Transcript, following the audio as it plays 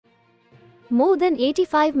More than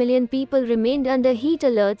 85 million people remained under heat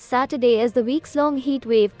alerts Saturday as the weeks-long heat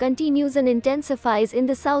wave continues and intensifies in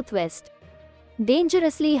the southwest.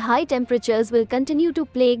 Dangerously high temperatures will continue to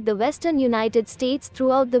plague the western United States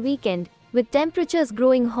throughout the weekend, with temperatures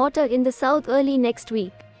growing hotter in the south early next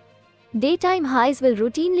week. Daytime highs will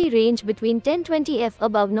routinely range between 10-20 F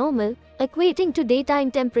above normal, equating to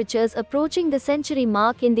daytime temperatures approaching the century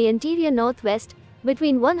mark in the interior northwest,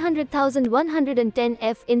 between 100,110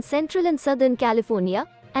 F in central and southern California,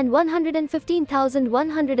 and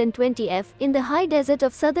 115,120 F in the high desert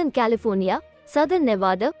of Southern California, southern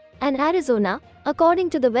Nevada, and Arizona,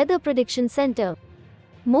 according to the Weather Prediction Center.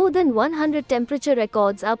 More than 100 temperature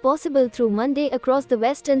records are possible through Monday across the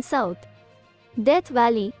west and south. Death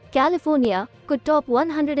Valley, California, could top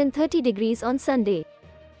 130 degrees on Sunday.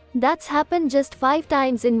 That's happened just 5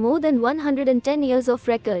 times in more than 110 years of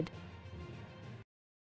record.